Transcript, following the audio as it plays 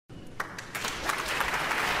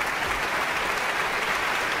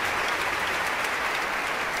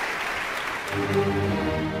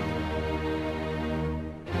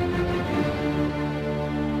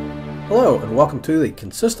Hello, and welcome to the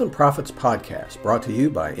Consistent Profits Podcast, brought to you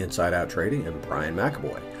by Inside Out Trading and Brian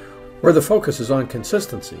McAvoy, where the focus is on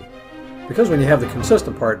consistency. Because when you have the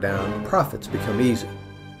consistent part down, profits become easy.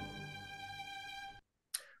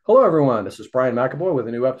 Hello, everyone. This is Brian McAvoy with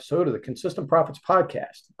a new episode of the Consistent Profits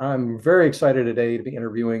Podcast. I'm very excited today to be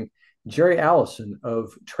interviewing Jerry Allison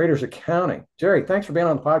of Traders Accounting. Jerry, thanks for being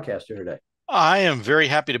on the podcast here today. I am very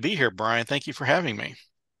happy to be here, Brian. Thank you for having me.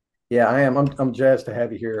 Yeah, I am. I'm jazzed to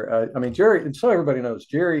have you here. Jerry, so everybody knows,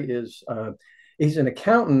 Jerry is he's an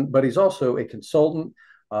accountant, but he's also a consultant,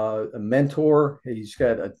 a mentor. He's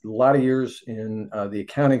got a lot of years in the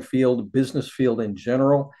accounting field, business field in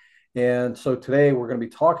general. And so today we're going to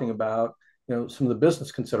be talking about, some of the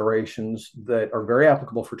business considerations that are very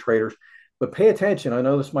applicable for traders. But pay attention. I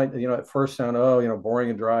know this might, at first sound, boring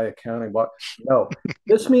and dry accounting, but no,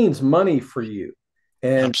 this means money for you.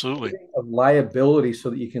 And absolutely a liability so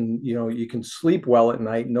that you can sleep well at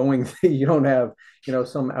night knowing that you don't have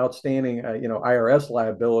some outstanding IRS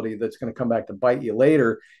liability that's going to come back to bite you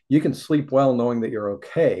later. You can sleep well knowing that you're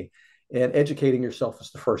okay, and educating yourself is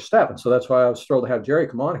the first step. And so that's why I was thrilled to have Jerry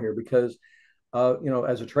come on here, because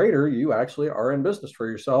as a trader, you actually are in business for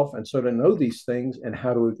yourself, and so to know these things and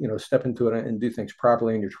how to step into it and do things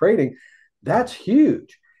properly in your trading, that's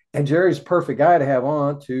huge. And Jerry's the perfect guy to have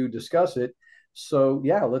on to discuss it. So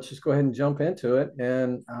yeah, let's just go ahead and jump into it.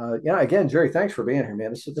 And again, Jerry, thanks for being here,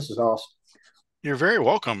 man. This is awesome. You're very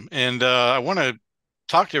welcome. And I want to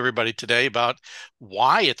talk to everybody today about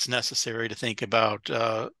why it's necessary to think about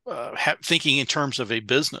thinking in terms of a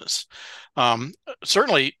business.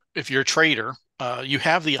 Certainly, if you're a trader, you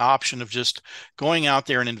have the option of just going out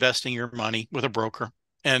there and investing your money with a broker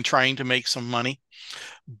and trying to make some money.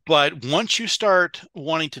 But once you start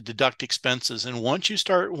wanting to deduct expenses and once you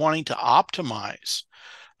start wanting to optimize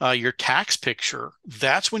your tax picture,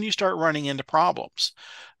 that's when you start running into problems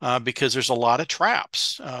because there's a lot of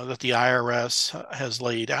traps that the IRS has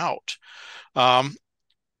laid out. Matter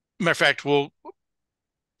of fact, we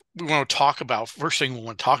want to talk about, first thing we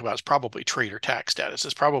want to talk about is probably trader tax status.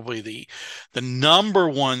 It's probably the number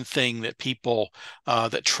one thing that people,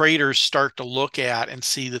 that traders start to look at and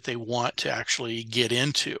see that they want to actually get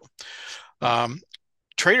into.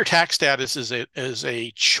 Trader tax status is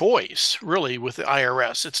a choice, really, with the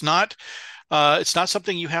IRS. It's not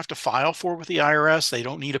something you have to file for with the IRS. They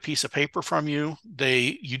don't need a piece of paper from you.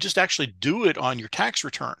 You just actually do it on your tax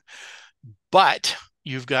return. But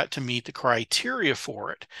you've got to meet the criteria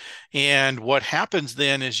for it. And what happens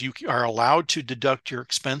then is you are allowed to deduct your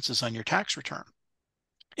expenses on your tax return.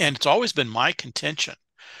 And it's always been my contention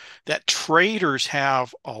that traders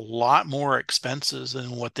have a lot more expenses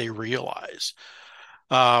than what they realize.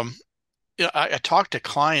 I talk to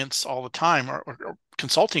clients all the time, or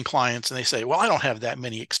consulting clients, and they say, well, I don't have that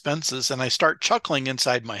many expenses. And I start chuckling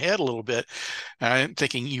inside my head a little bit. And I'm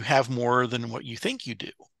thinking, you have more than what you think you do.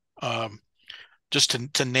 Just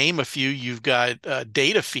to name a few, you've got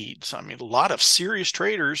data feeds. I mean, a lot of serious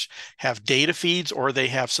traders have data feeds, or they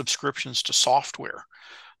have subscriptions to software.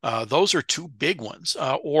 Those are two big ones.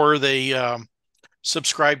 Or they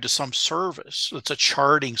subscribe to some service. It's a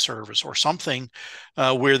charting service or something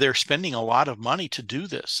where they're spending a lot of money to do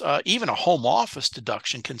this. Even a home office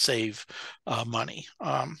deduction can save money.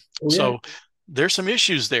 So there's some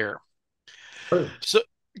issues there. Sure. So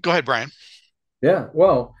go ahead, Brian. Yeah,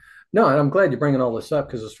 well, no, and I'm glad you're bringing all this up,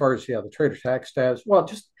 because as far as the trader tax status, well,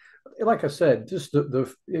 just like I said, just a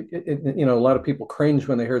lot of people cringe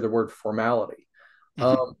when they hear the word formality.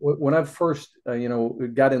 When I first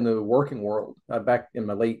got in the working world back in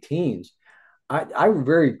my late teens, I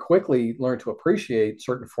very quickly learned to appreciate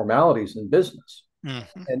certain formalities in business.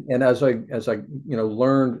 And as I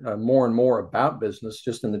learned more and more about business,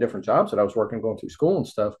 just in the different jobs that I was working, going through school and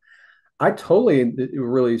stuff, I totally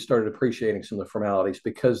really started appreciating some of the formalities,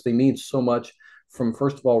 because they mean so much, from,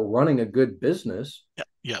 first of all, running a good business.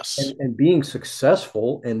 Yes. And being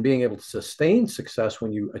successful and being able to sustain success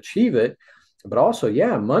when you achieve it, but also,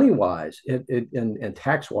 money wise and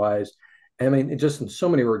tax wise. I mean, just in so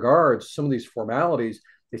many regards, some of these formalities,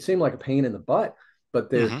 they seem like a pain in the butt,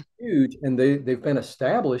 but they're huge, and they've been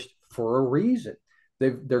established for a reason.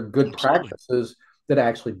 They're good practices that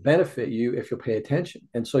actually benefit you if you'll pay attention.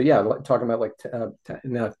 And so, talking about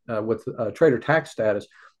with trader tax status,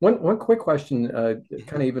 one quick question,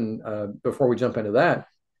 kind of even before we jump into that,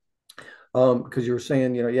 because you were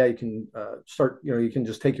saying, you can start, you can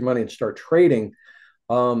just take your money and start trading.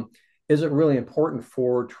 is it really important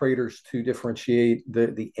for traders to differentiate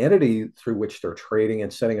the entity through which they're trading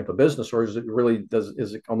and setting up a business, or is it really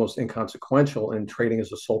is it almost inconsequential in trading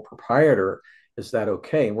as a sole proprietor? Is that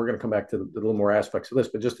okay? And we're going to come back to a little more aspects of this,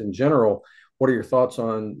 but just in general, what are your thoughts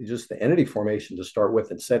on just the entity formation to start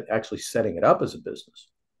with and actually setting it up as a business?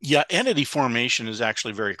 Yeah, entity formation is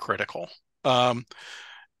actually very critical. Um,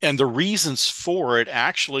 and the reasons for it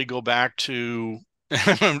actually go back to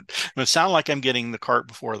it sound like I'm getting the cart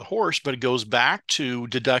before the horse, but it goes back to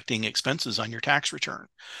deducting expenses on your tax return.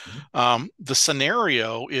 Mhm. The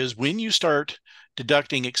scenario is when you start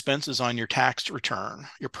deducting expenses on your tax return,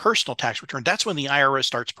 your personal tax return, that's when the IRS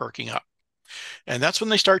starts perking up. And that's when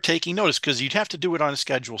they start taking notice because you'd have to do it on a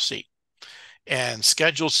Schedule C. And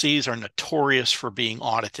Schedule Cs are notorious for being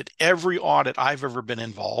audited. Every audit I've ever been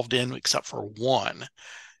involved in, except for one,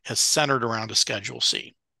 has centered around a Schedule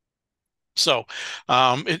C. So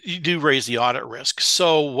you do raise the audit risk.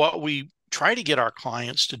 So what we try to get our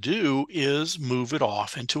clients to do is move it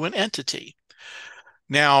off into an entity.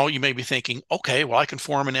 Now you may be thinking, okay, well I can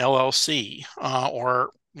form an LLC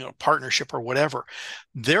or partnership or whatever.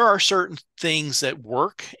 There are certain things that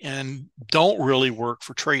work and don't really work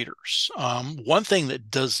for traders. One thing that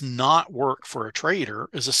does not work for a trader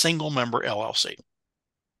is a single member LLC.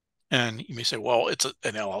 And you may say, well, it's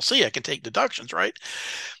an LLC. I can take deductions, right?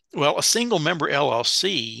 Well, a single member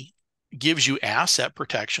LLC gives you asset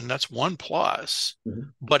protection. That's one plus,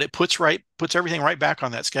 Mhm. but it puts everything right back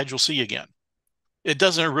on that Schedule C again. It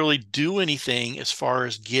doesn't really do anything as far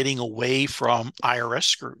as getting away from IRS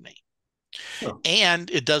scrutiny, Oh. and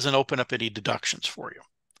it doesn't open up any deductions for you.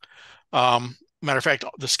 Matter of fact,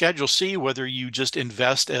 the Schedule C, whether you just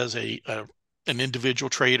invest as an individual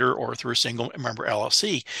trader or through a single member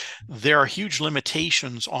LLC, there are huge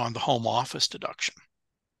limitations on the home office deduction.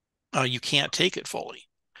 You can't take it fully.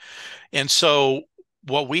 And so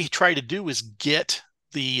what we try to do is get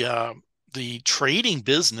the trading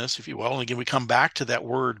business, if you will, and again, we come back to that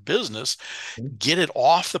word business, Mhm. get it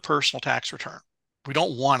off the personal tax return. We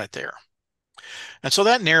don't want it there. And so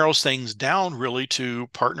that narrows things down really to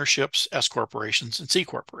partnerships, S corporations, and C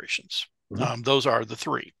corporations. Mhm. Those are the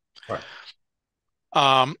three. Right.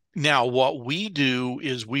 Now, what we do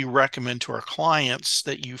is we recommend to our clients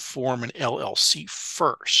that you form an LLC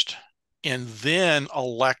first and then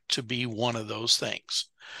elect to be one of those things.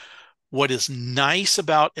 What is nice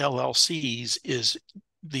about LLCs is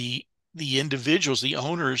the the individuals, the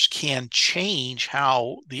owners can change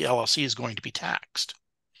how the LLC is going to be taxed.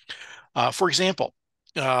 For example,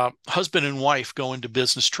 husband and wife go into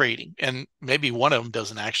business trading, and maybe one of them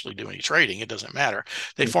doesn't actually do any trading. It doesn't matter.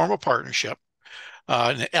 They Mhm. form a partnership,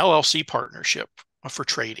 an LLC partnership for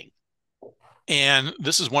trading. And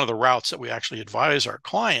this is one of the routes that we actually advise our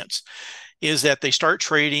clients is that they start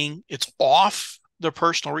trading. It's off their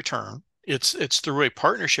personal return. It's through a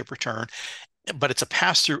partnership return, but it's a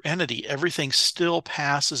pass-through entity. Everything still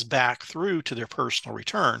passes back through to their personal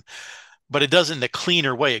return, but it does it in a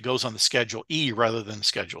cleaner way. It goes on the Schedule E rather than the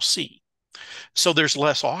Schedule C. So there's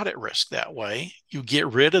less audit risk that way. You get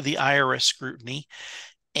rid of the IRS scrutiny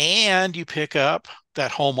and you pick up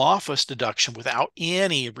that home office deduction without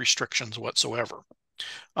any restrictions whatsoever.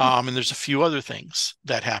 And there's a few other things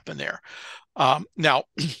that happen there. Now,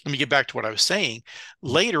 let me get back to what I was saying.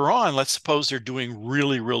 Later on, let's suppose they're doing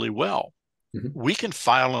really, really well. Mhm. We can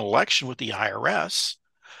file an election with the IRS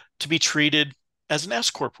to be treated as an S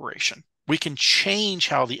corporation. We can change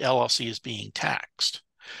how the LLC is being taxed.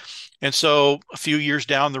 And so a few years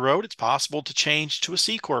down the road, it's possible to change to a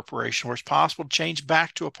C corporation, or it's possible to change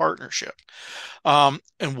back to a partnership. And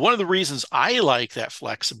one of the reasons I like that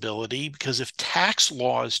flexibility, because if tax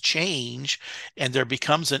laws change and there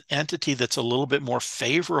becomes an entity that's a little bit more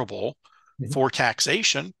favorable Mhm. for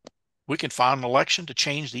taxation, we can file an election to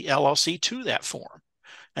change the LLC to that form.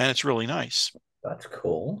 And it's really nice. That's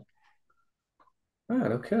cool. All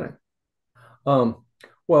right. Okay. Um,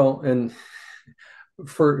 well, and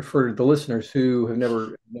for the listeners who have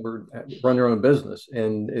never run their own business,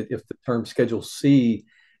 and if the term Schedule C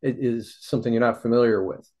is something you're not familiar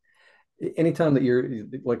with, anytime that you're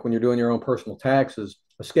like when you're doing your own personal taxes,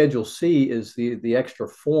 a Schedule C is the extra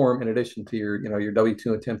form in addition to your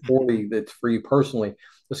W-2 and Mhm. 1040 that's for you personally.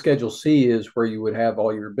 The Schedule C is where you would have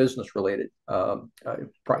all your business related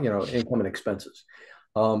income and expenses.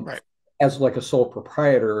 Um, Right. as like a sole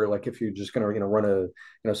proprietor, like if you're just going to run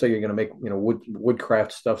say you're going to make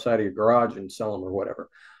woodcraft stuffs out of your garage and sell them or whatever.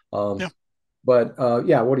 Um, Yeah. but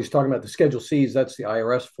yeah, what he's talking about, the Schedule Cs, that's the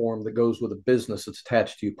IRS form that goes with a business that's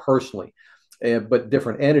attached to you personally. But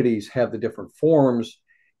different entities have the different forms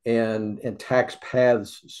and tax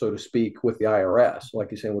paths, so to speak, with the IRS.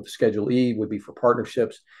 Like you're saying, with the Schedule E would be for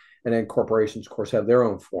partnerships. And then corporations, of course, have their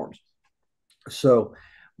own forms. So,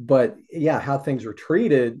 but yeah, how things are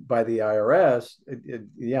treated by the IRS,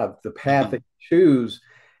 yeah, the path that you choose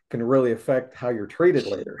can really affect how you're treated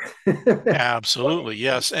later. Absolutely,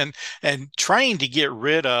 yes. And trying to get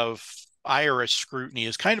rid of IRS scrutiny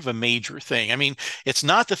is kind of a major thing. I mean, it's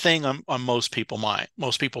not the thing on most people's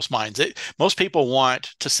minds. Most people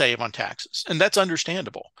want to save on taxes, and that's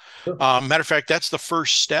understandable. Sure. Matter of fact, that's the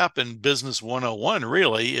first step in business 101,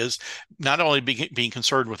 really, is not only being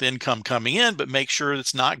concerned with income coming in, but make sure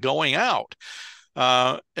it's not going out.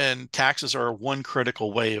 And taxes are one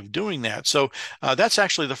critical way of doing that. So that's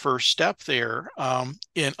actually the first step there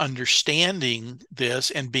in understanding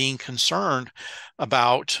this and being concerned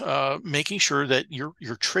about making sure that your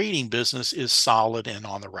trading business is solid and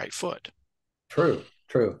on the right foot. True,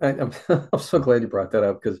 true. I'm so glad you brought that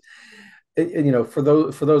up because for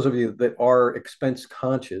those of you that are expense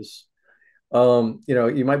conscious,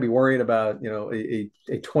 you might be worrying about, a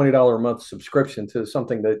 $20 a month subscription to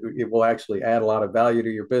something that it will actually add a lot of value to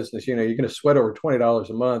your business. You're going to sweat over $20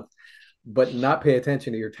 a month, but not pay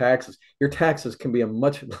attention to your taxes. Your taxes can be a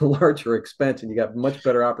much larger expense, and you got much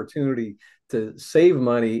better opportunity to save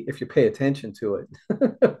money if you pay attention to it.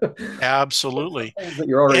 Absolutely. Things that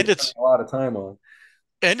you're already And spending it's a lot of time on.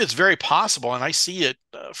 And it's very possible, and I see it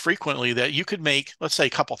frequently, that you could make, let's say,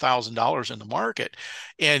 a couple $1,000s in the market,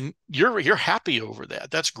 and you're happy over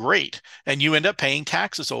that. That's great, and you end up paying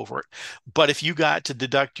taxes over it. But if you got to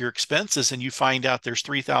deduct your expenses and you find out there's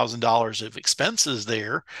 $3,000 of expenses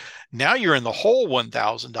there, now you're in the whole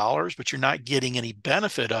 $1,000, but you're not getting any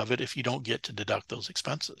benefit of it if you don't get to deduct those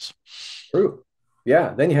expenses. True.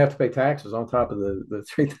 Yeah. Then you have to pay taxes on top of the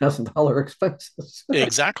 $3,000 expenses.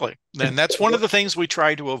 Exactly. And that's one of the things we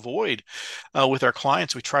try to avoid with our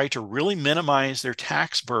clients. We try to really minimize their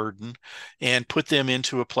tax burden and put them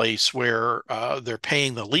into a place where they're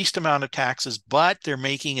paying the least amount of taxes, but they're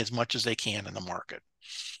making as much as they can in the market.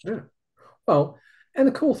 Yeah. Well, and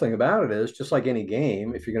the cool thing about it is, just like any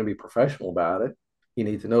game, if you're going to be professional about it, you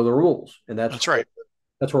need to know the rules, and That's right.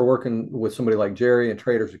 that's where working with somebody like Jerry and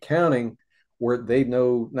Traders Accounting, where they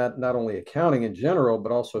know not only accounting in general,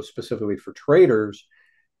 but also specifically for traders,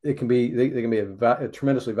 they can be a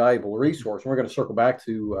tremendously valuable resource. And we're going to circle back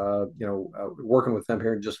to working with them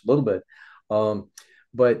here in just a little bit. Um,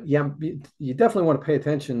 but yeah, you definitely want to pay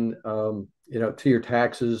attention, to your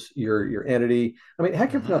taxes, your entity. I mean,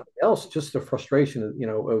 heck, if Mhm. nothing else, just the frustration,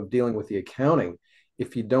 of dealing with the accounting.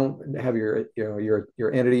 If you don't have your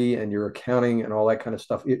entity and your accounting and all that kind of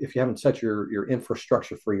stuff, if you haven't set your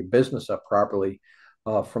infrastructure for your business up properly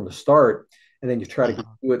from the start, and then you try to get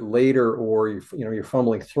Mhm. to it later, or you're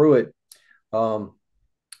fumbling through it, um,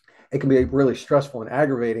 it can be really stressful and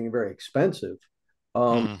aggravating and very expensive.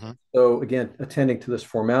 Um, Mhm. so again, attending to this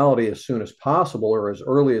formality as soon as possible or as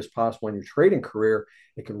early as possible in your trading career,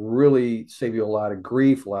 it can really save you a lot of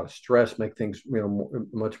grief, a lot of stress, make things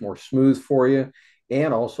much more smooth for you,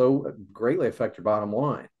 and also greatly affect your bottom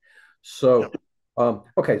line. Yep. So,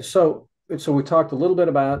 okay, so we talked a little bit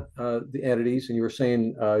about the entities, and you were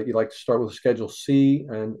saying you'd like to start with a Schedule C,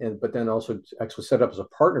 and but then also actually set up as a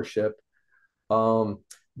partnership, um,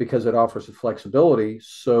 because it offers the flexibility.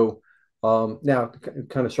 So now,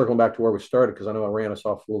 kind of circling back to where we started, because I know I ran us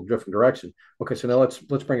off a little different direction. Okay, so now let's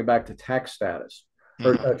bring it back to tax status,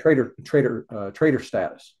 or Mhm. trader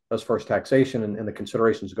status as far as taxation, and the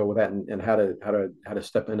considerations go with that, and how to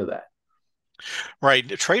step into that. Right.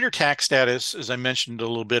 The trader tax status, as I mentioned a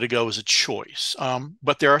little bit ago, is a choice.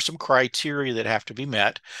 But there are some criteria that have to be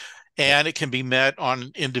met, Yeah. and it can be met on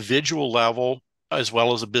an individual level as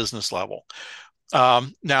well as a business level.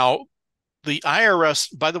 Now, the IRS,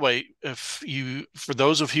 by the way, for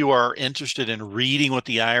those of you who are interested in reading what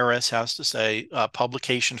the IRS has to say,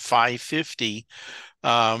 publication 550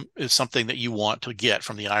 is something that you want to get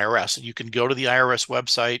from the IRS. And you can go to the IRS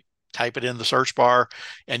website, type it in the search bar,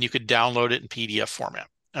 and you could download it in PDF format.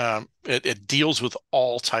 It deals with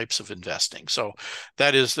all types of investing. So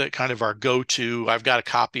that is the kind of our go-to. I've got a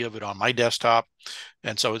copy of it on my desktop,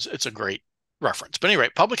 and so it's a great reference. But anyway,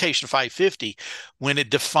 publication 550, when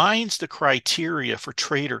it defines the criteria for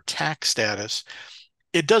trader tax status,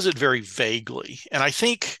 it does it very vaguely. And I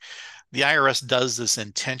think the IRS does this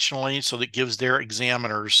intentionally so that it gives their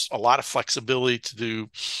examiners a lot of flexibility to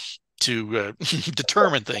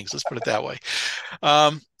determine things. Let's put it that way.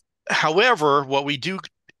 Um, However, what we do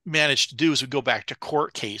manage to do is we go back to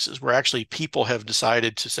court cases where actually people have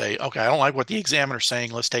decided to say, okay, I don't like what the examiner's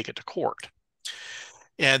saying. Let's take it to court.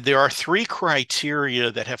 And there are three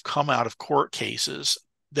criteria that have come out of court cases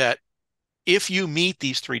that if you meet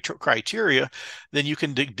these three criteria, then you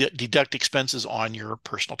can deduct expenses on your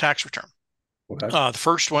personal tax return. Okay. The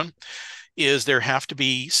first one is there have to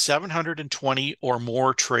be 720 or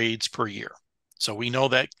more trades per year. So we know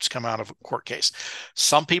that's come out of a court case.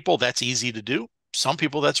 Some people that's easy to do. Some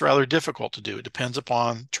people that's rather difficult to do. It depends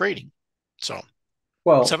upon trading. So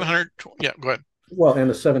Well, 700, yeah, go ahead. well, and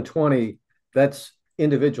the 720, that's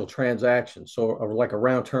individual transactions. So like a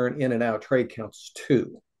round turn in and out trade counts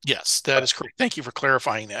too. Yes, that is correct. Thank you for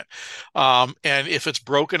clarifying that. And if it's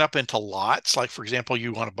broken up into lots, like for example,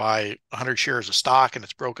 you want to buy 100 shares of stock and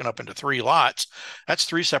it's broken up into three lots, that's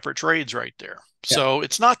three separate trades right there. Yeah. So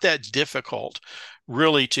it's not that difficult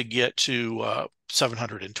really to get to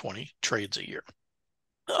 720 trades a year.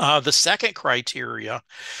 The second criteria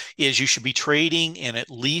is you should be trading in at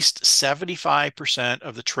least 75%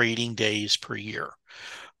 of the trading days per year.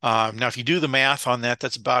 Now, if you do the math on that,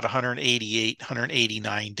 that's about 188,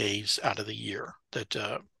 189 days out of the year that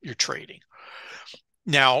you're trading.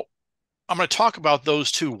 Now, I'm going to talk about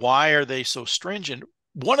those two. Why are they so stringent?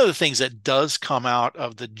 One of the things that does come out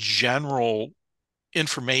of the general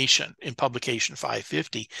information in publication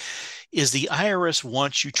 550 is the IRS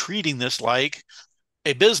wants you treating this like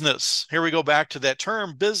a business. Here we go back to that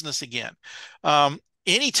term business again.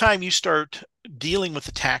 Anytime you start dealing with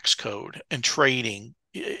the tax code and trading,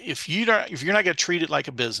 if you're not going to treat it like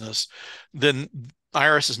a business, then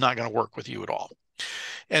IRS is not going to work with you at all.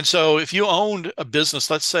 And so if you owned a business,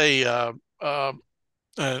 let's say an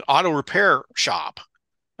auto repair shop,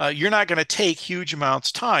 you're not going to take huge amounts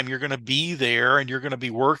of time. You're going to be there and you're going to be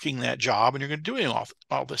working that job and you're going to be doing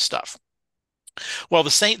all this stuff. Well,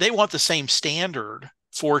 they want the same standard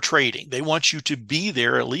for trading. They want you to be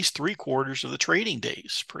there at least 3/4 of the trading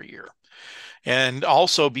days per year and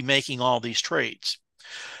also be making all these trades.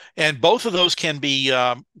 And both of those can be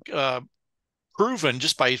proven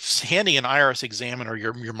just by handing an IRS examiner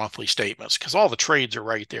your monthly statements, because all the trades are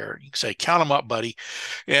right there. You can say, count them up, buddy,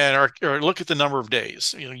 and or look at the number of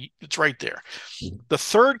days. It's right there. The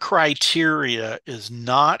third criteria is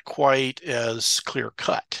not quite as clear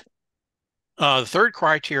cut. The third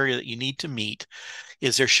criteria that you need to meet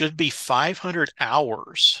is there should be 500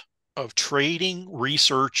 hours of trading,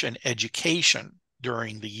 research, and education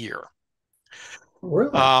during the year.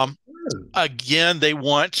 Really? Um, Again, they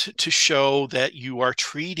want to show that you are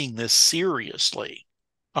treating this seriously.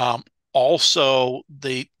 Also,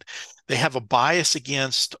 they have a bias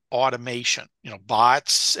against automation,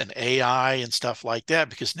 bots and AI and stuff like that,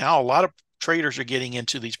 because now a lot of traders are getting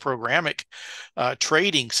into these programmatic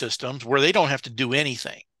trading systems where they don't have to do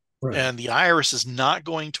anything. Right. And the IRS is not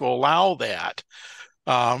going to allow that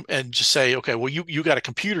and just say, okay, well, you got a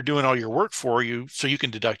computer doing all your work for you, so you can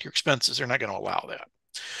deduct your expenses. They're not going to allow that.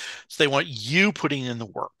 So they want you putting in the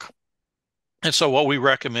work. And so what we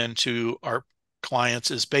recommend to our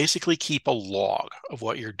clients is basically keep a log of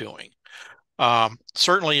what you're doing.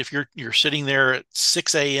 Certainly, if you're sitting there at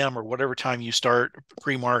 6 a.m. or whatever time you start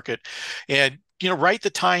pre-market, and write the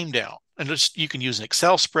time down. And you can use an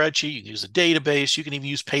Excel spreadsheet, you can use a database, you can even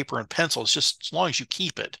use paper and pencil. It's just as long as you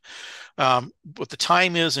keep it. What the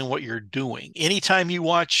time is and what you're doing. Anytime you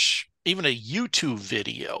watch even a YouTube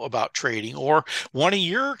video about trading or one of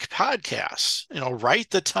your podcasts, write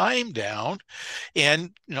the time down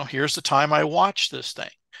and, here's the time I watched this thing.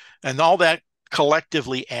 And all that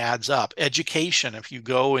collectively adds up. Education, if you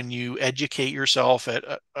go and you educate yourself at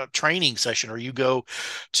a training session, or you go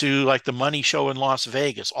to like the money show in Las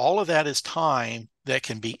Vegas, all of that is time that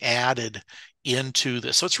can be added into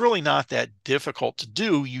this. So it's really not that difficult to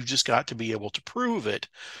do. You just got to be able to prove it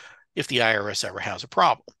if the IRS ever has a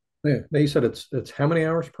problem. Yeah. Now you said it's how many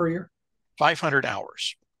hours per year? 500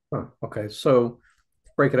 hours. Oh, okay. So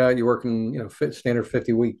break it out. You're working, standard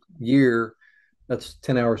 50-week year. That's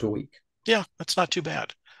 10 hours a week. Yeah, that's not too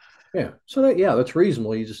bad. Yeah. So that's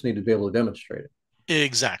reasonable. You just need to be able to demonstrate it.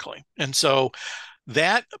 Exactly. And so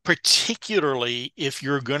that, particularly if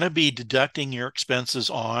you're going to be deducting your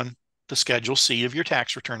expenses on the Schedule C of your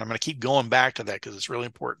tax return, I'm going to keep going back to that because it's really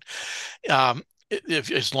important.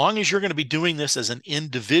 As long as you're going to be doing this as an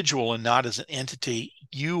individual and not as an entity,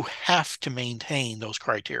 you have to maintain those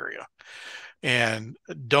criteria. And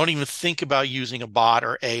don't even think about using a bot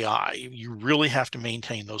or AI. You really have to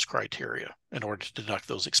maintain those criteria in order to deduct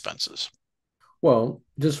those expenses. Well,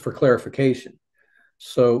 just for clarification,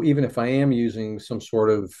 so even if I am using some sort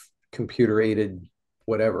of computer aided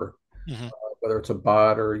whatever, Mm-hmm. whether it's a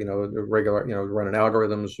bot or regular running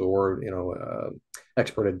algorithms or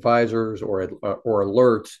expert advisors or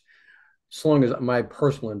alerts, as long as my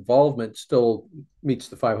personal involvement still meets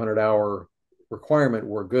the 500-hour requirement,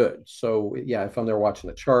 we're good. So yeah, if I'm there watching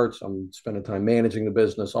the charts, I'm spending time managing the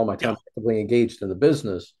business, all my time Yeah. actively engaged in the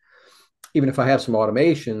business. Even if I have some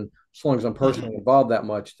automation, As long as I'm Mhm. personally involved that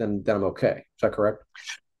much, then I'm okay. Is that correct?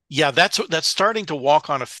 Yeah, that's starting to walk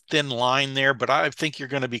on a thin line there, but I think you're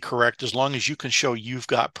going to be correct as long as you can show you've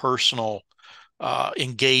got personal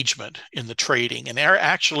engagement in the trading and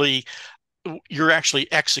you're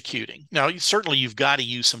actually executing. Now, certainly you've got to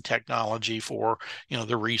use some technology for,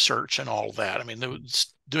 the research and all of that. I mean,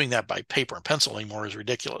 doing that by paper and pencil anymore is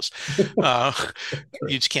ridiculous. Uh, True.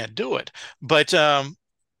 you just can't do it.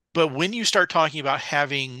 But when you start talking about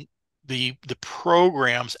having the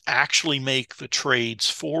programs actually make the trades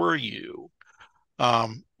for you,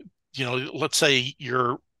 um, let's say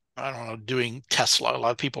you're, I don't know, doing Tesla. A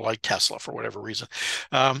lot of people like Tesla for whatever reason.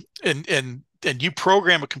 And you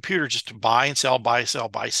program a computer just to buy and sell, buy, sell,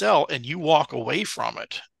 buy, sell, and you walk away from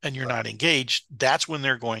it and you're Right. not engaged, that's when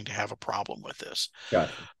they're going to have a problem with this.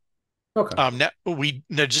 Gotcha. Okay.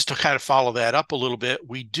 Now just to kind of follow that up a little bit,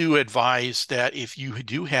 we do advise that if you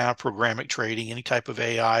do have programmatic trading, any type of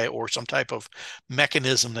AI or some type of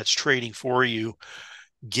mechanism that's trading for you,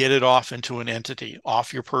 get it off into an entity,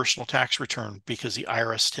 off your personal tax return, because the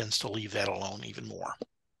IRS tends to leave that alone even more.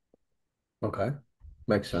 Okay.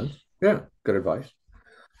 Makes sense. Yeah. Good advice.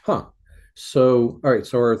 Huh. So, all right.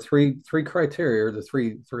 So our three criteria, the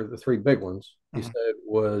three big ones you Mhm. said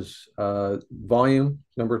was volume,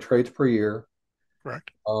 number of trades per year,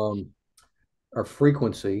 Correct. um, our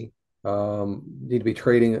frequency, need to be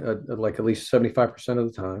trading like at least 75% of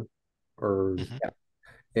the time, or Mhm. yeah,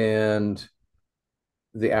 and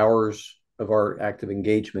the hours of our active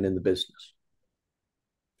engagement in the business.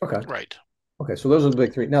 Okay. Right. Okay. So those are the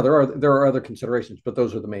big three. Now there are other considerations, but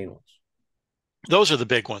those are the main ones. Those are the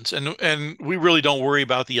big ones. And we really don't worry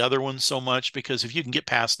about the other ones so much because if you can get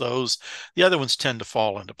past those, the other ones tend to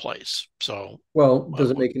fall into place. So, Well, uh, does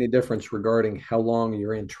it make any difference regarding how long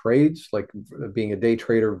you're in trades, like being a day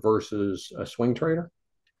trader versus a swing trader?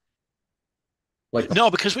 Like the no,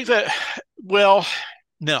 because well,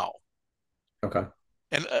 no. okay,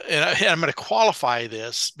 And I'm going to qualify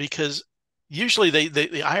this because usually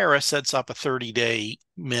the IRS sets up a 30-day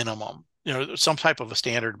minimum, some type of a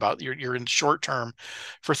standard about you're in short term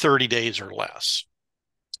for 30 days or less.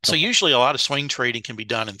 So okay, usually a lot of swing trading can be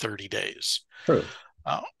done in 30 days. true.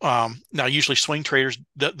 Now, usually swing traders,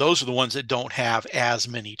 those are the ones that don't have as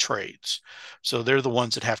many trades. So they're the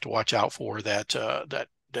ones that have to watch out for that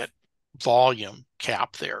volume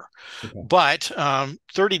cap there. Okay, But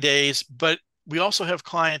 30 days, but we also have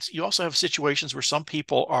clients, you also have situations where some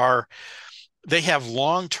people they have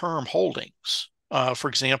long-term holdings. For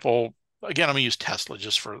example, again, I'm going to use Tesla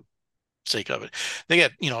just for sake of it. They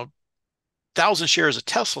get, 1,000 shares of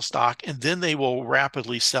Tesla stock, and then they will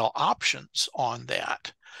rapidly sell options on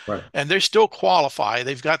that. right, And they still qualify.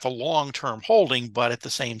 They've got the long-term holding, but at the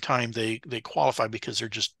same time, they qualify because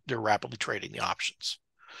they're rapidly trading the options.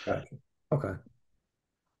 gotcha. Okay,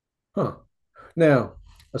 huh. Now,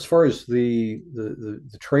 as far as the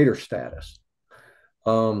trader status,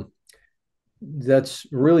 um, that's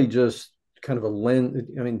really just kind of a lens.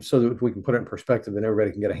 I mean, so that we can put it in perspective and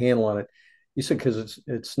everybody can get a handle on it. You said because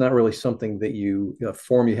it's not really something that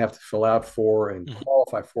form you have to fill out for and Mhm,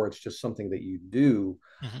 qualify for. It's just something that you do.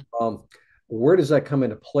 mhm. Um, where does that come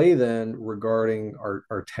into play then regarding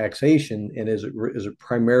our taxation? And is it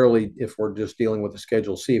primarily if we're just dealing with the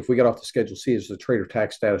Schedule C? If we get off the Schedule C, is the trader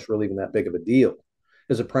tax status really even that big of a deal?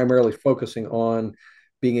 Is it primarily focusing on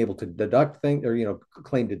being able to deduct things or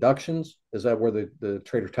claim deductions? Is that where the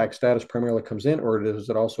trader tax status primarily comes in, or does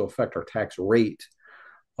it also affect our tax rate?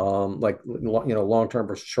 Like long-term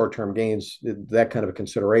versus short-term gains, that kind of a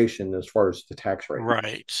consideration as far as the tax rate.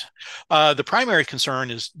 Right. The primary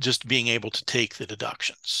concern is just being able to take the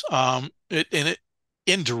deductions. And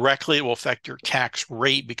indirectly it will affect your tax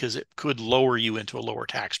rate because it could lower you into a lower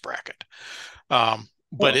tax bracket.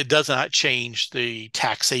 But Oh, it does not change the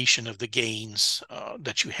taxation of the gains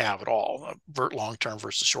that you have at all, long term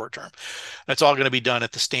versus short term. That's all going to be done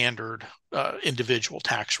at the standard individual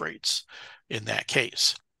tax rates in that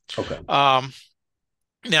case. okay, Um,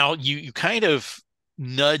 Now you kind of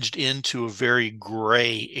nudged into a very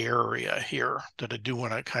gray area here that I do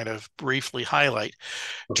want to kind of briefly highlight.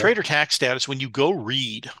 okay, Trader tax status, when you go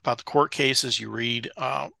read about the court cases, you read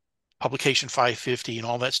publication 550 and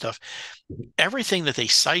all that stuff, everything that they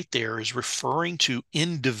cite there is referring to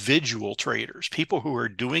individual traders, people who are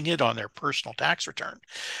doing it on their personal tax return.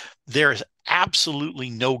 There is absolutely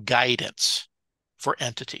no guidance for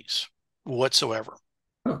entities whatsoever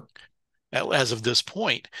huh. as of this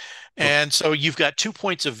point. Okay, And so you've got 2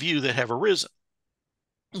 points of view that have arisen.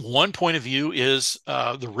 One point of view is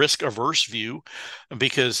the risk averse view,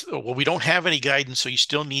 because, well, we don't have any guidance, so you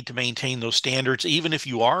still need to maintain those standards, even if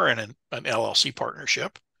you are in an LLC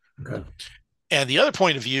partnership. okay, And the other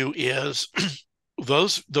point of view is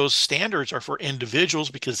those standards are for individuals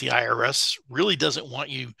because the IRS really doesn't want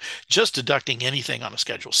you just deducting anything on a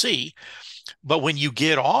Schedule C. But when you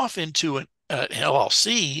get off into an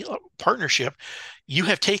LLC partnership, you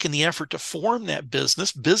have taken the effort to form that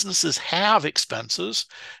business. Businesses have expenses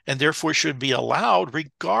and therefore should be allowed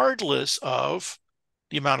regardless of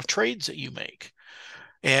the amount of trades that you make.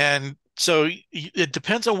 And so it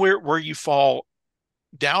depends on where you fall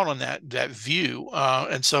down on that view.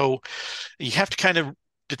 And so you have to kind of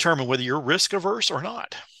determine whether you're risk averse or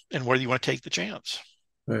not and whether you want to take the chance.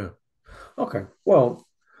 Yeah. Okay. Well,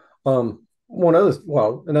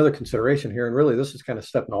 another consideration here, and really this is kind of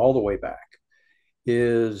stepping all the way back,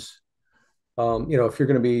 is if you're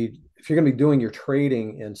going to be doing your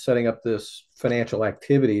trading and setting up this financial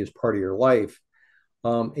activity as part of your life,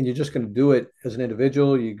 and you're just going to do it as an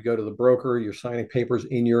individual, you go to the broker, you're signing papers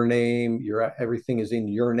in your name, everything is in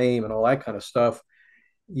your name, and all that kind of stuff.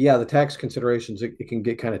 Yeah, the tax considerations, it can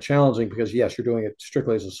get kind of challenging because yes, you're doing it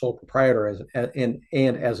strictly as a sole proprietor and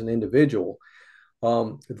as an individual.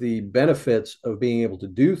 The benefits of being able to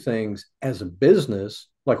do things as a business,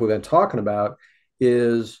 like we've been talking about,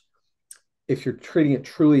 is if you're treating it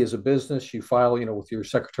truly as a business, you file, with your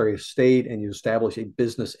Secretary of State and you establish a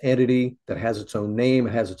business entity that has its own name,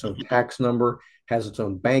 it has its own tax number, has its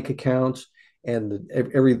own bank accounts, and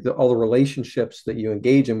all the relationships that you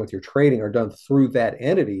engage in with your trading are done through that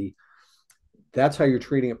entity. That's how you're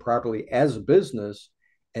treating it properly as a business.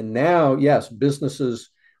 And now, yes,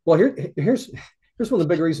 businesses. Well, here's one of the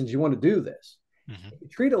big reasons you want to do this. Mm-hmm. You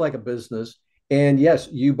treat it like a business. And yes,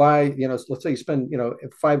 you buy, let's say you spend,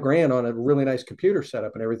 $5,000 on a really nice computer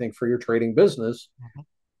setup and everything for your trading business. Mm-hmm.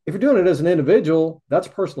 If you're doing it as an individual, that's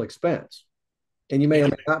a personal expense. And you may Yeah. or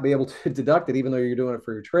may not be able to deduct it, even though you're doing it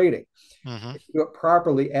for your trading. Mm-hmm. If you do it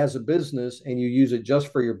properly as a business and you use it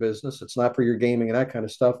just for your business, it's not for your gaming and that kind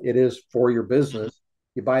of stuff. It is for your business.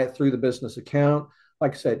 Mm-hmm. You buy it through the business account.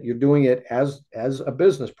 Like I said, you're doing it as a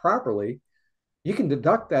business properly. You can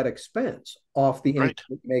deduct that expense off the income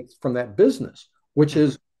it makes from that business, which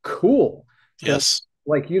is cool. Yes.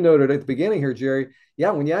 Like you noted at the beginning here, Jerry, yeah,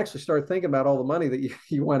 when you actually start thinking about all the money that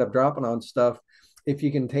you wind up dropping on stuff, if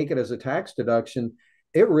you can take it as a tax deduction,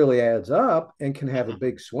 it really adds up and can have a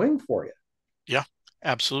big swing for you. Yeah,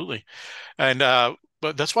 absolutely. And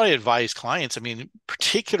but that's why I advise clients. I mean,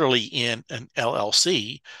 particularly in an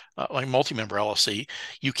LLC, like multi-member LLC,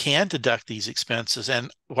 you can deduct these expenses. And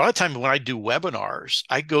a lot of time when I do webinars,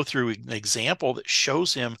 I go through an example that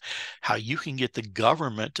shows him how you can get the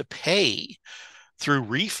government to pay through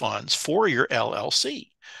refunds for your LLC.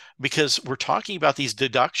 Because we're talking about these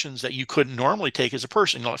deductions that you couldn't normally take as a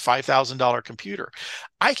person, like $5,000 computer.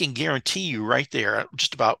 I can guarantee you right there,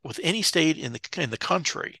 just about with any state in the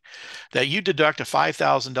country, that you deduct a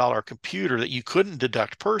 $5,000 computer that you couldn't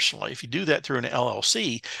deduct personally. If you do that through an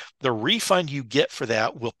LLC, the refund you get for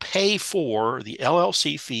that will pay for the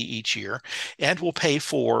LLC fee each year and will pay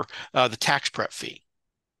for the tax prep fee.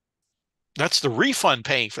 That's the refund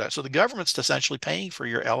paying for that. So the government's essentially paying for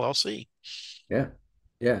your LLC. Yeah.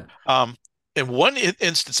 Yeah. And one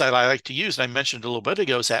instance I like to use, and I mentioned a little bit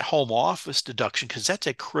ago, is that home office deduction, because that's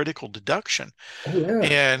a critical deduction. Oh, yeah.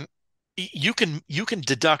 And you can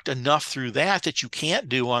deduct enough through that you can't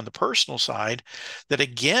do on the personal side, that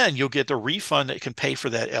again, you'll get the refund that can pay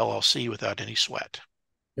for that LLC without any sweat.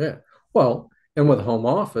 Yeah. Well, and with home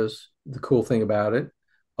office, the cool thing about it,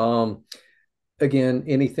 again,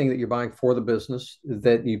 anything that you're buying for the business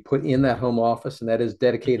that you put in that home office, and that is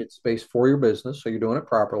dedicated space for your business, so you're doing it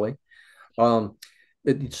properly. Um,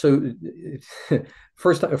 so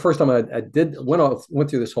first time I went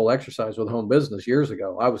through this whole exercise with home business years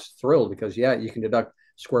ago, I was thrilled because yeah, you can deduct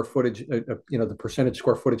square footage, the percentage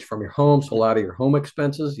square footage from your home. So a lot of your home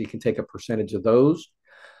expenses, you can take a percentage of those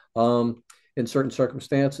in certain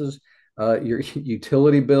circumstances. Your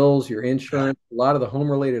utility bills, your insurance, a lot of the home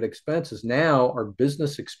related expenses now are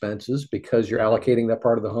business expenses because you're allocating that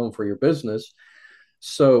part of the home for your business.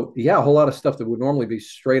 So yeah, a whole lot of stuff that would normally be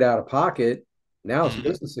straight out of pocket, now it's a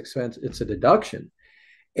business expense, it's a deduction.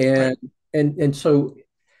 And so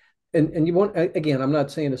you want, again, I'm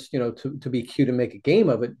not saying this, to be cute and make a game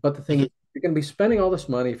of it, but the thing is, you're going to be spending all this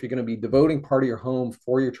money, if you're going to be devoting part of your home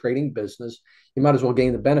for your trading business, you might as well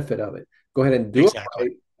gain the benefit of it. Go ahead and do it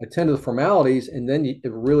right, attend to the formalities, and then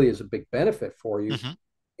it really is a big benefit for you.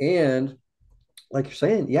 And like you're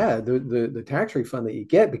saying, yeah, the tax refund that you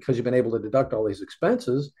get because you've been able to deduct all these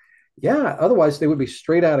expenses, yeah, otherwise they would be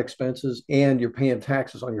straight out expenses and you're paying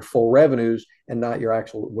taxes on your full revenues and not your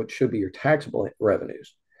actual, what should be your taxable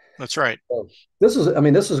revenues. That's right. So I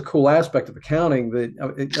mean, this is a cool aspect of accounting that,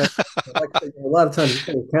 like I said, a lot of times you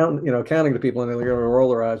say accounting to people and they're going to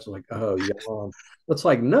roll their eyes like, oh, yeah. It's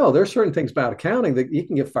like, no, there's certain things about accounting that you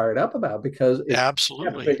can get fired up about because it has a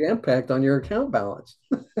Absolutely. big impact on your account balance.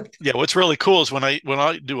 Yeah, what's really cool is when I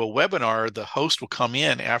do a webinar, the host will come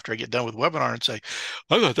in after I get done with webinar and say,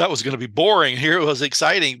 "I thought that was going to be boring. Here it was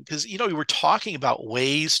exciting because we were talking about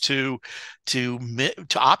ways to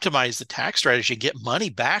optimize the tax strategy and get money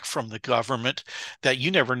back from the government that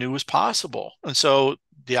you never knew was possible." And so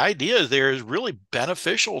the idea there is really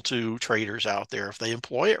beneficial to traders out there if they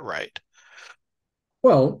employ it right.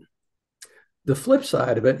 Well, the flip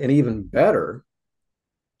side of it, and even better,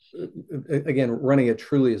 again, running it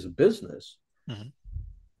truly as a business, Mhm.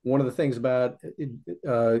 one of the things about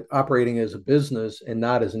operating as a business and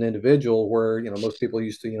not as an individual, where most people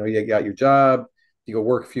used to, you got your job, you go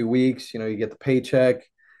work a few weeks, you get the paycheck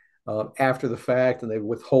after the fact, and they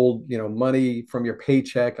withhold money from your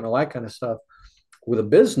paycheck and all that kind of stuff. With a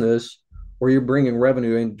business where you're bringing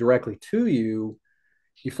revenue in directly to you,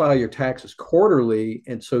 you file your taxes quarterly,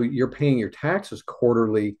 and so you're paying your taxes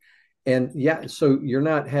quarterly. And yeah, so you're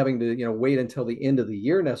not having to wait until the end of the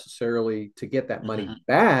year necessarily to get that money Mhm.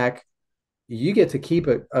 back. You get to keep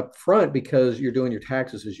it up front because you're doing your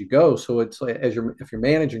taxes as you go. So it's like, if you're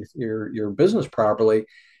managing your business properly,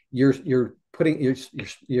 you're putting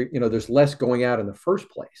there's less going out in the first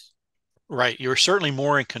place. Right. You're certainly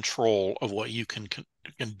more in control of what you can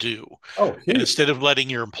do. Oh, And huge. instead of letting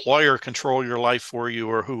your employer control your life for you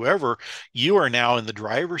or whoever, you are now in the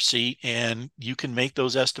driver's seat and you can make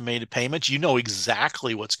those estimated payments. You know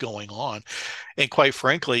exactly what's going on. And quite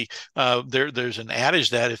frankly, there's an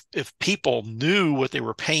adage that if people knew what they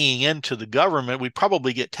were paying into the government, we'd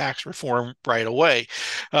probably get tax reform right away.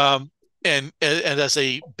 Um, and as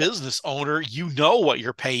a business owner, you know what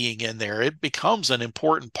you're paying in there. It becomes an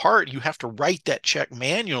important part. You have to write that check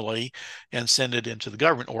manually and send it into the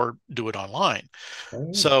government or do it online.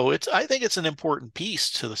 Oh, So I think it's an important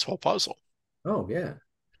piece to this whole puzzle. oh yeah.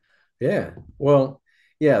 Yeah. Well,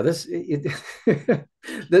 yeah, this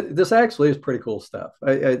actually is pretty cool stuff.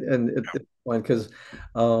 And it's fun because,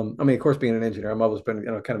 I mean, of course, being an engineer, I've always been,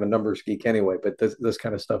 kind of a numbers geek anyway, but this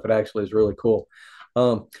kind of stuff, it actually is really cool.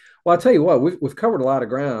 Well, I'll tell you what, we've covered a lot of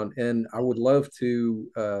ground, and I would love to,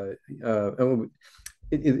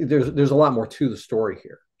 there's a lot more to the story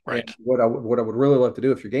here. And Right. what I would really love to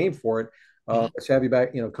do, if you're game for it, Mhm. is have you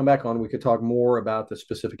back, come back on. We could talk more about the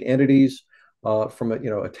specific entities from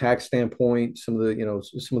a tax standpoint, some of the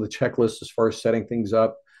checklists as far as setting things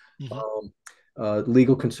up, Mhm. um,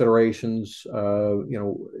 legal considerations. Oh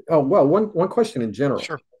well, one question in general.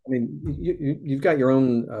 Sure. I mean, you've got your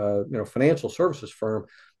own financial services firm,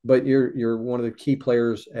 but you're one of the key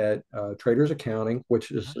players at Traders Accounting, which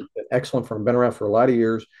is Mhm. an excellent firm, been around for a lot of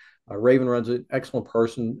years. Raven runs it, excellent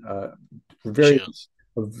person, She very is.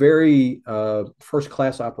 a very first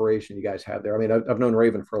class operation you guys have there. I mean, I've known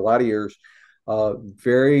Raven for a lot of years.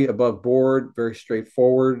 Very above board, very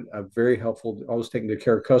straightforward, very helpful, always taking good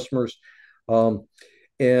care of customers. Um,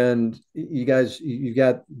 and you guys, you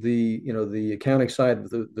got the accounting side of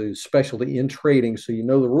the specialty in trading, so you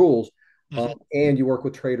know the rules, Mhm. and you work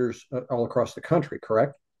with traders all across the country,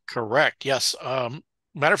 correct? Correct. Yes.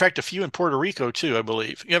 Matter of fact, a few in Puerto Rico too, I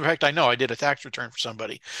believe. In fact, I know I did a tax return for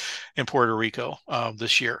somebody in Puerto Rico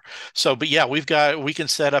this year. So, but yeah, we can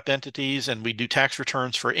set up entities and we do tax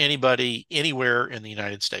returns for anybody anywhere in the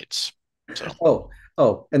United States. So,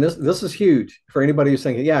 Oh, and this is huge for anybody who's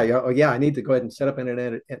thinking, yeah, yeah, oh, yeah, I need to go ahead and set up an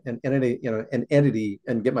entity, an entity,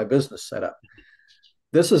 and get my business set up.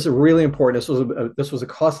 This is really important. This was a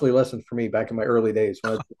costly lesson for me back in my early days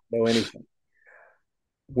when I didn't know anything.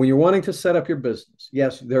 When you're wanting to set up your business,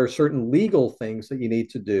 yes, there are certain legal things that you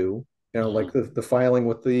need to do. Like mhm, the filing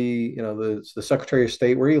with the Secretary of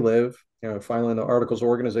State where you live, filing the articles of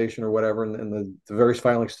organization or whatever, and the various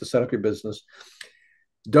filings to set up your business.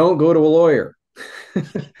 Don't go to a lawyer.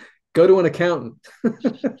 Go to an accountant.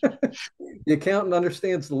 The accountant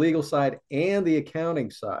understands the legal side and the accounting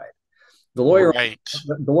side. The lawyer, right.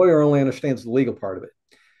 the lawyer only understands the legal part of it.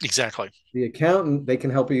 Exactly. The accountant, they can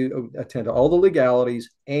help you attend to all the legalities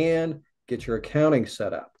and get your accounting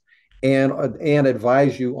set up and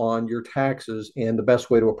advise you on your taxes and the best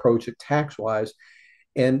way to approach it tax wise.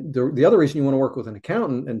 And the other reason you want to work with an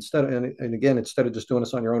accountant and again, instead of just doing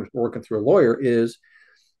this on your own, working through a lawyer, is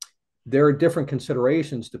there are different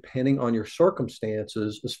considerations depending on your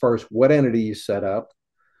circumstances as far as what entity you set up.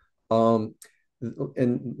 Um,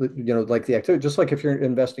 and like the activity, just like if you're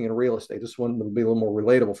investing in real estate, this one will be a little more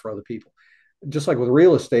relatable for other people. Just like with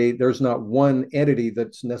real estate, there's not one entity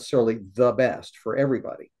that's necessarily the best for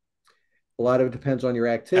everybody. A lot of it depends on your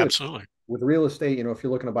activity. Absolutely. With real estate, if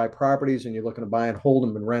you're looking to buy properties and you're looking to buy and hold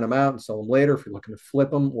them and rent them out and sell them later, if you're looking to flip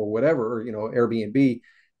them or whatever, or, Airbnb,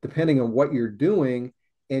 depending on what you're doing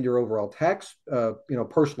and your overall tax,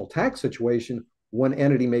 personal tax situation, one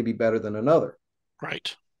entity may be better than another.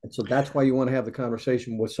 Right. And so that's why you want to have the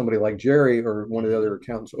conversation with somebody like Jerry or one of the other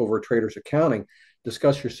accountants over at Traders Accounting.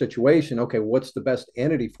 Discuss your situation. Okay, what's the best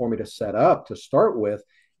entity for me to set up to start with,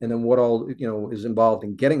 and then what all is involved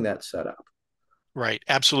in getting that set up. Right,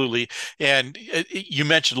 absolutely. And you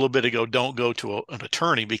mentioned a little bit ago, don't go to an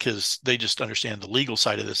attorney because they just understand the legal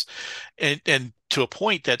side of this. And to a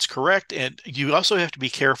point, that's correct. And you also have to be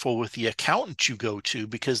careful with the accountant you go to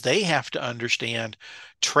because they have to understand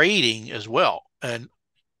trading as well. And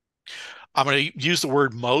I'm going to use the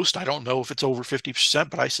word most. I don't know if it's over 50%,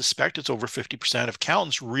 but I suspect it's over 50% of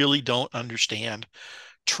accountants really don't understand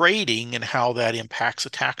trading and how that impacts a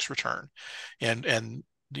tax return and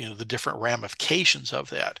the different ramifications of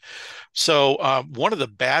that. So one of the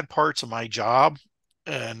bad parts of my job,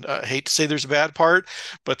 and I hate to say there's a bad part,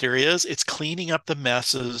 but there is, it's cleaning up the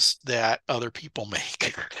messes that other people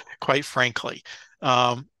make, quite frankly.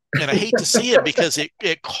 And I hate to see it because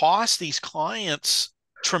it costs these clients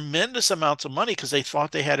tremendous amounts of money because they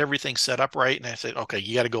thought they had everything set up right. And I said, okay,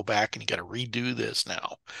 you got to go back and you got to redo this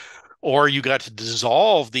now. Or you got to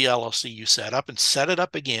dissolve the LLC you set up and set it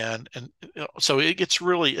up again. And so it gets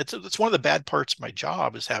really, it's one of the bad parts of my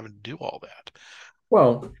job is having to do all that.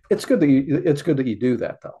 Well, it's good that you do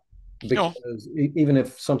that though, You know, because even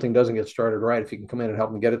if something doesn't get started right, if you can come in and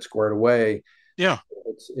help them get it squared away, yeah.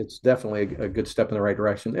 it's definitely a good step in the right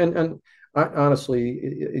direction. And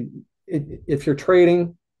honestly, if you're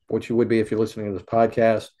trading, which you would be if you're listening to this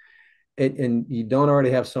podcast, and you don't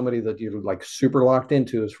already have somebody that you're like super locked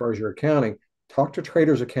into as far as your accounting, talk to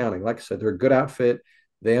Traders Accounting. Like I said, they're a good outfit.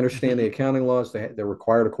 They understand the Mhm. accounting laws. They're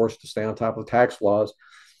required, of course, to stay on top of the tax laws,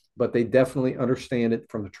 but they definitely understand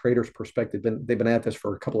it from the trader's perspective. They've been at this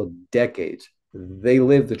for a couple of decades. They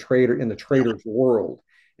live the trader in the Yeah. trader's world.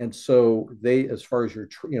 And so they, as far as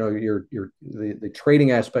the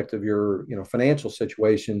trading aspect of your financial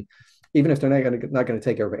situation, even if they're not going to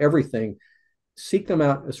take care of everything, seek them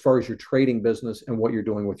out as far as your trading business and what you're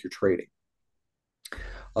doing with your trading.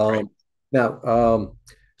 Right. Um, now,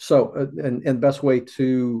 and best way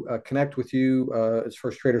to connect with you as far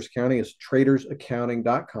as Traders Accounting is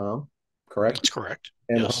tradersaccounting.com, correct? That's correct.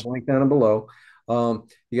 And I'll Yes. have a link down below.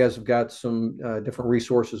 You guys have got some different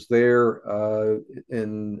resources there,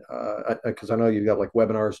 in because I know you've got like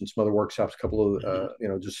webinars and some other workshops, a couple of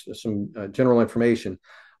Mhm. just some general information.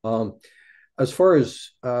 Um, as far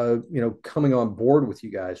as coming on board with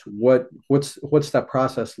you guys, what's that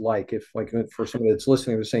process like? If like for somebody that's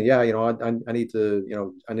listening, they're saying, yeah, I need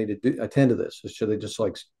to attend to this. Should they just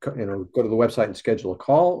like go to the website and schedule a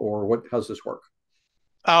call, or what? How's this work?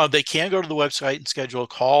 They can go to the website and schedule a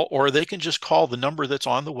call, or they can just call the number that's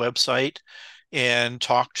on the website and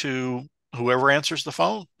talk to whoever answers the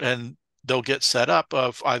phone, and they'll get set up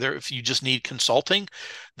of either if you just need consulting,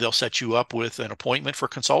 they'll set you up with an appointment for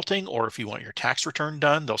consulting, or if you want your tax return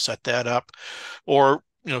done, they'll set that up, or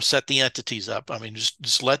set the entities up. I mean,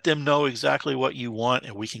 just let them know exactly what you want,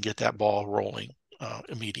 and we can get that ball rolling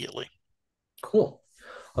immediately. Cool.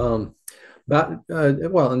 Um,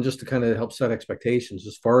 well, and just to kind of help set expectations,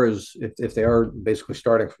 as far as if they are basically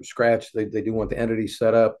starting from scratch, they do want the entity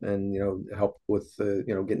set up and help with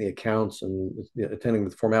getting the accounts and attending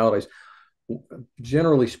the formalities.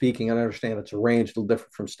 Generally speaking, I understand it's a range, a little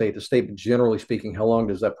different from state to state, but generally speaking, how long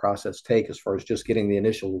does that process take as far as just getting the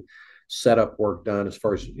initial setup work done? As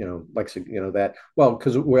far as like that, well,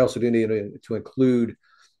 because we also do need to include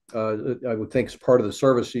I would think as part of the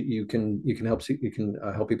service, you can help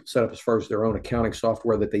people set up as far as their own accounting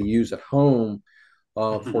software that they use at home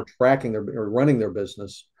Mhm. for tracking their or running their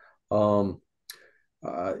business. Um,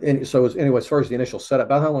 and so anyway, as far as the initial setup,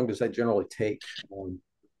 about how long does that generally take?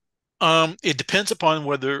 It depends upon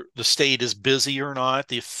whether the state is busy or not.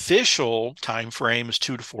 The official time frame is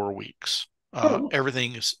 2 to 4 weeks. Oh,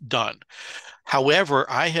 Everything is done. However,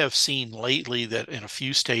 I have seen lately that in a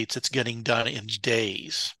few states it's getting done in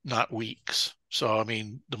days, not weeks. So, I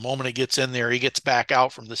mean, the moment it gets in there, he gets back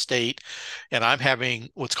out from the state, and I'm having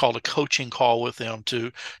what's called a coaching call with them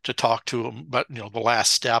to talk to them about the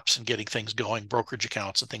last steps and getting things going, brokerage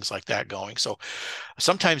accounts and things like that going. So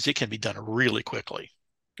sometimes it can be done really quickly.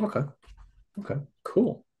 okay, okay,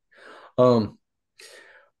 cool. Um,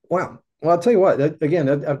 Wow. Well, I'll tell you what. Again,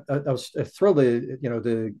 I was thrilled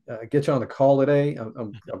to get you on the call today. I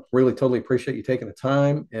really totally appreciate you taking the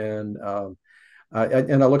time, and I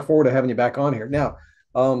look forward to having you back on here. Now,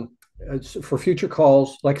 for future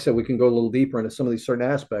calls, like I said, we can go a little deeper into some of these certain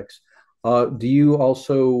aspects. Do you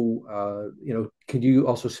also, could you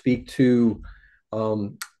also speak to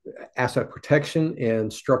um, asset protection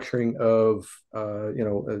and structuring of,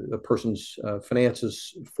 a person's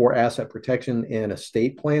finances for asset protection and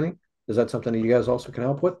estate planning? Is that something that you guys also can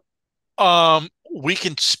help with? We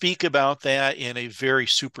can speak about that in a very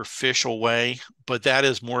superficial way, but that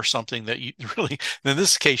is more something that you really, in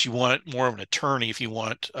this case, you want more of an attorney if you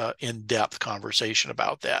want in-depth conversation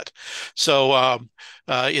about that. So,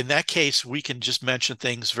 in that case, we can just mention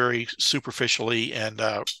things very superficially and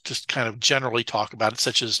just kind of generally talk about it,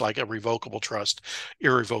 such as like a revocable trust,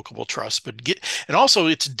 irrevocable trust. And also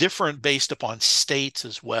it's different based upon states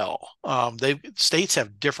as well. States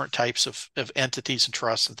have different types of entities and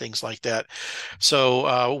trusts and things like that.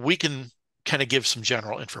 So we can kind of give some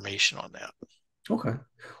general information on that. Okay.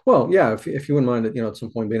 Well, yeah, if you wouldn't mind, at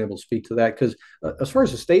some point being able to speak to that, because as far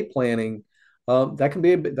as estate planning, that can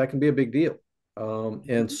be a big deal.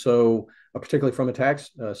 And so, particularly from a tax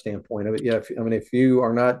standpoint of it, yeah, if you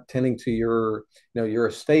are not tending to your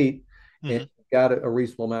estate and Hmm. you've got a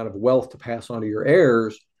reasonable amount of wealth to pass on to your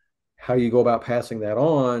heirs, how you go about passing that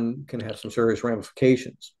on can have some serious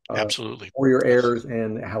ramifications Absolutely. for your Yes. heirs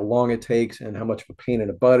and how long it takes and how much of a pain in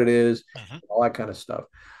the butt it is, Hmm. all that kind of stuff.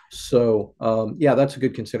 So, yeah, that's a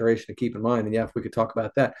good consideration to keep in mind. And yeah, if we could talk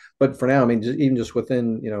about that. But for now, I mean, even just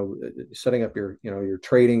within, setting up your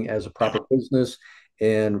trading as a Yeah. proper business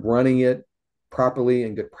and running it properly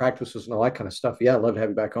and good practices and all that kind of stuff. Yeah, I'd love to have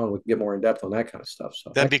you back on. We can get more in depth on that kind of stuff.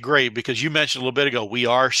 So, That'd be great because you mentioned a little bit ago we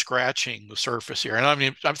are scratching the surface here, and I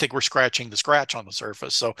mean I think we're scratching the scratch on the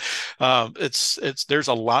surface. So it's there's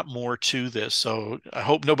a lot more to this. So I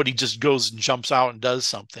hope nobody just goes and jumps out and does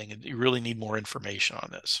something. And you really need more information on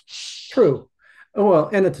this. true. Oh, well,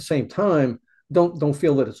 and at the same time, don't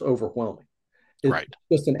feel that it's overwhelming. It's Right.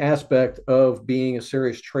 just an aspect of being a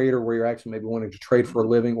serious trader where you're actually maybe wanting to trade for a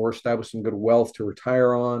living or establish some good wealth to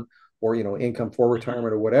retire on, or income for Hmm.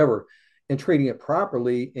 retirement or whatever, and trading it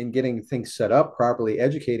properly and getting things set up properly,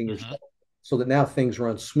 educating Hmm. yourself so that now things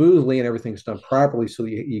run smoothly and everything's done properly, so that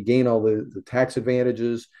you gain all the tax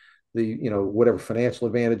advantages, the whatever financial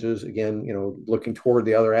advantages. Again, looking toward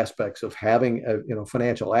the other aspects of having a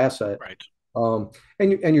financial asset, Right. um,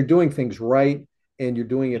 and you're doing things right, and you're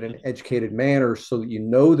doing it in Hmm. an educated manner so that you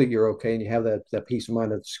know that you're okay and you have that peace of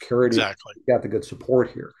mind, that security, Exactly. you've got the good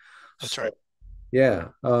support here. That's So right. yeah,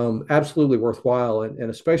 absolutely worthwhile,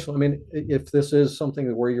 and especially, I mean, if this is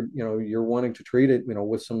something where you're wanting to treat it,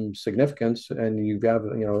 with some significance, and you've got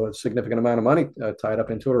a significant amount of money tied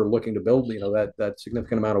up into it, or looking to build that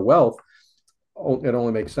significant amount of wealth, it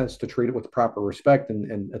only makes sense to treat it with proper respect and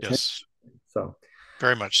attention. Yes. So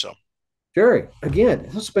Very much so. Jerry, again,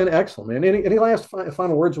 this has been excellent, man. Any last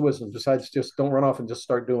final words of wisdom besides just don't run off and just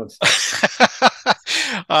start doing stuff?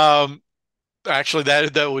 um, Actually,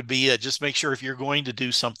 that would be it. Just make sure if you're going to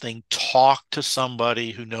do something, talk to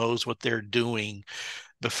somebody who knows what they're doing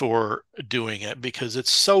before doing it, because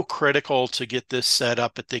it's so critical to get this set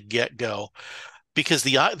up at the get-go. Because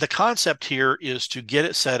the concept here is to get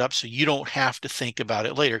it set up so you don't have to think about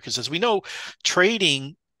it later. Because as we know,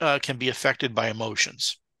 trading can be affected by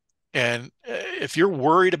emotions. And if you're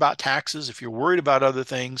worried about taxes, if you're worried about other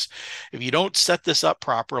things, if you don't set this up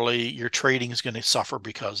properly, your trading is going to suffer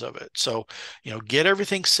because of it. So, get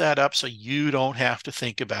everything set up so you don't have to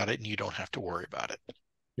think about it and you don't have to worry about it.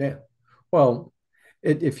 Yeah. Well,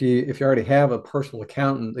 if you already have a personal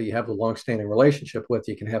accountant that you have a longstanding relationship with,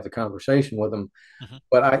 you can have the conversation with them. Hmm.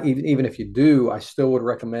 But even if you do, I still would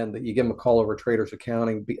recommend that you give them a call over Traders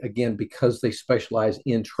Accounting, again, because they specialize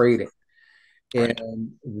in trading. Right.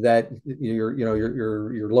 And that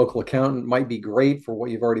your local accountant might be great for what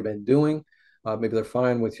you've already been doing. Maybe they're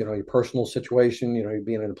fine with your personal situation. You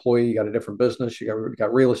being an employee, you got a different business, you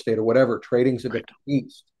got real estate or whatever. Trading's a Right. different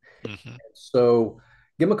beast. Hmm. So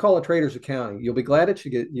give them a call at Traders Accounting. You'll be glad that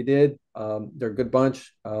you did. They're a good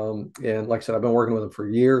bunch, and like I said, I've been working with them for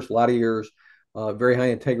years, a lot of years. Very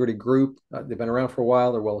high integrity group. They've been around for a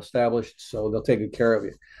while. They're well established, so they'll take good care of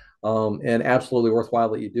you. And absolutely worthwhile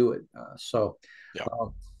that you do it. Yeah.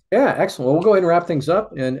 Um, yeah, excellent. Well, we'll go ahead and wrap things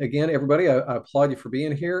up. And again, everybody, I applaud you for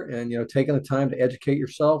being here and taking the time to educate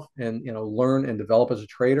yourself and learn and develop as a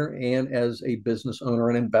trader and as a business owner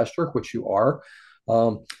and investor, which you are.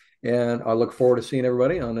 Um, and I look forward to seeing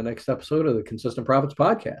everybody on the next episode of the Consistent Profits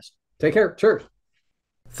Podcast. Take care. Cheers.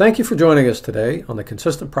 Thank you for joining us today on the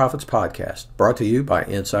Consistent Profits Podcast, brought to you by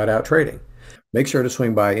Inside Out Trading. Make sure to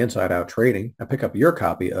swing by Inside Out Trading and pick up your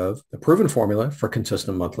copy of The Proven Formula for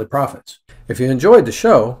Consistent Monthly Profits. If you enjoyed the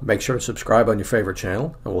show, make sure to subscribe on your favorite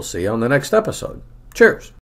channel, and we'll see you on the next episode. Cheers.